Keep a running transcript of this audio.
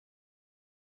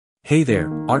Hey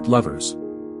there, art lovers.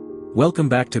 Welcome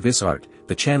back to This Art,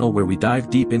 the channel where we dive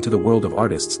deep into the world of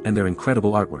artists and their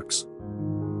incredible artworks.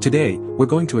 Today, we're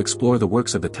going to explore the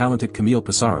works of the talented Camille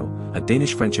Pissarro, a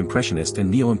Danish-French impressionist and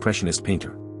Neo-Impressionist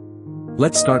painter.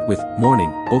 Let's start with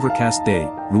Morning, Overcast Day,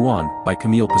 Rouen, by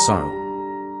Camille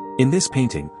Pissarro. In this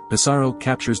painting, Pissarro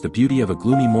captures the beauty of a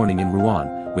gloomy morning in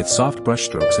Rouen, with soft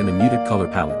brushstrokes and a muted color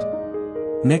palette.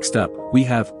 Next up, we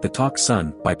have The Talk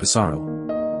Sun, by Pissarro.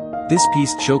 This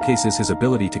piece showcases his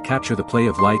ability to capture the play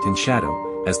of light and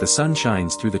shadow, as the sun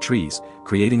shines through the trees,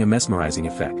 creating a mesmerizing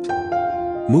effect.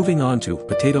 Moving on to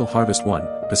Potato Harvest 1,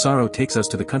 Pissarro takes us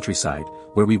to the countryside,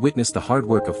 where we witness the hard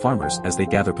work of farmers as they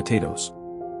gather potatoes.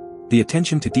 The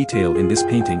attention to detail in this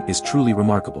painting is truly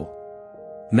remarkable.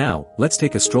 Now, let's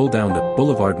take a stroll down the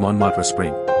Boulevard Montmartre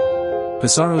Spring.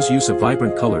 Pissarro's use of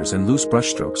vibrant colors and loose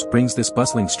brushstrokes brings this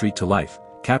bustling street to life,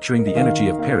 capturing the energy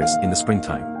of Paris in the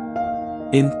springtime.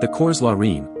 In The Cours la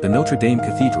Reine, the Notre Dame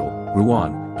Cathedral,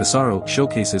 Rouen, Pissarro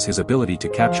showcases his ability to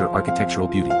capture architectural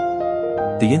beauty.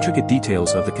 The intricate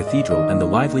details of the cathedral and the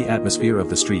lively atmosphere of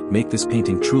the street make this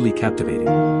painting truly captivating.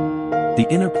 The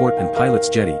Inner Port and Pilot's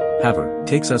Jetty, Havre,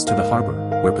 takes us to the harbor,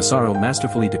 where Pissarro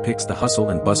masterfully depicts the hustle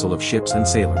and bustle of ships and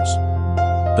sailors.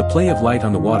 The play of light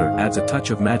on the water adds a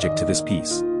touch of magic to this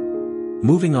piece.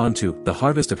 Moving on to The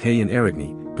Harvest of Hay in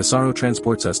Arigny, Pissarro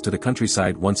transports us to the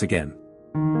countryside once again.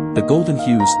 The golden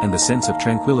hues and the sense of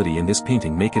tranquility in this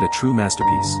painting make it a true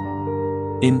masterpiece.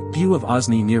 In View of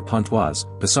Osny near Pontoise,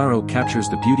 Pissarro captures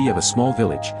the beauty of a small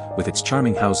village, with its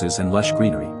charming houses and lush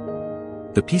greenery.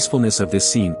 The peacefulness of this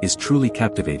scene is truly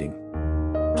captivating.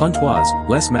 Pontoise,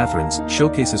 Les Mathrons,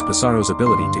 showcases Pissarro's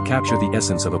ability to capture the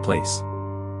essence of a place.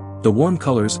 The warm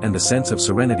colors and the sense of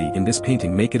serenity in this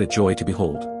painting make it a joy to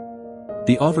behold.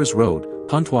 The Auvers Road,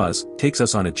 Pontoise, takes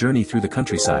us on a journey through the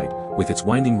countryside, with its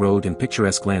winding road and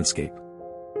picturesque landscape.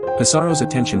 Pissarro's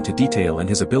attention to detail and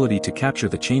his ability to capture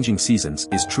the changing seasons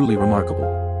is truly remarkable.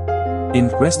 In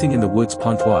Resting in the Woods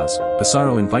Pontoise,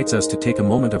 Pissarro invites us to take a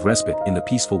moment of respite in the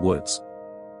peaceful woods.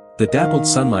 The dappled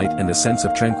sunlight and the sense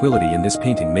of tranquility in this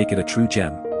painting make it a true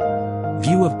gem.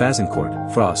 View of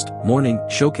Bazincourt, Frost, Morning,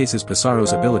 showcases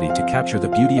Pissarro's ability to capture the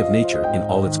beauty of nature in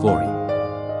all its glory.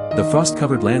 The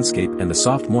frost-covered landscape and the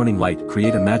soft morning light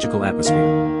create a magical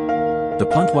atmosphere. The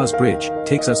Pontoise Bridge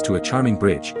takes us to a charming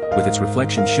bridge, with its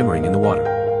reflection shimmering in the water.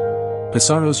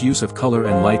 Pissarro's use of color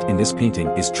and light in this painting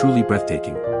is truly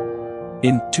breathtaking.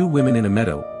 In Two Women in a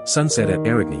Meadow, Sunset at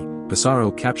Arigny,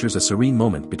 Pissarro captures a serene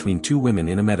moment between two women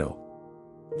in a meadow.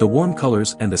 The warm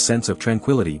colors and the sense of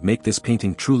tranquility make this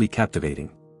painting truly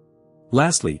captivating.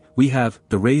 Lastly, we have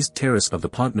The Raised Terrace of the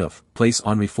Pont Neuf, Place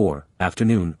Henri IV,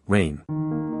 Afternoon, Rain.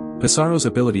 Pissarro's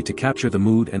ability to capture the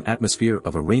mood and atmosphere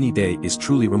of a rainy day is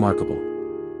truly remarkable.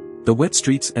 The wet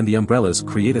streets and the umbrellas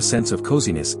create a sense of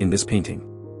coziness in this painting.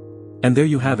 And there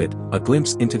you have it, a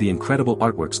glimpse into the incredible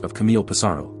artworks of Camille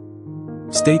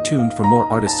Pissarro. Stay tuned for more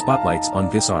artist spotlights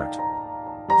on This Art.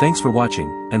 Thanks for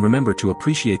watching, and remember to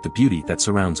appreciate the beauty that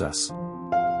surrounds us.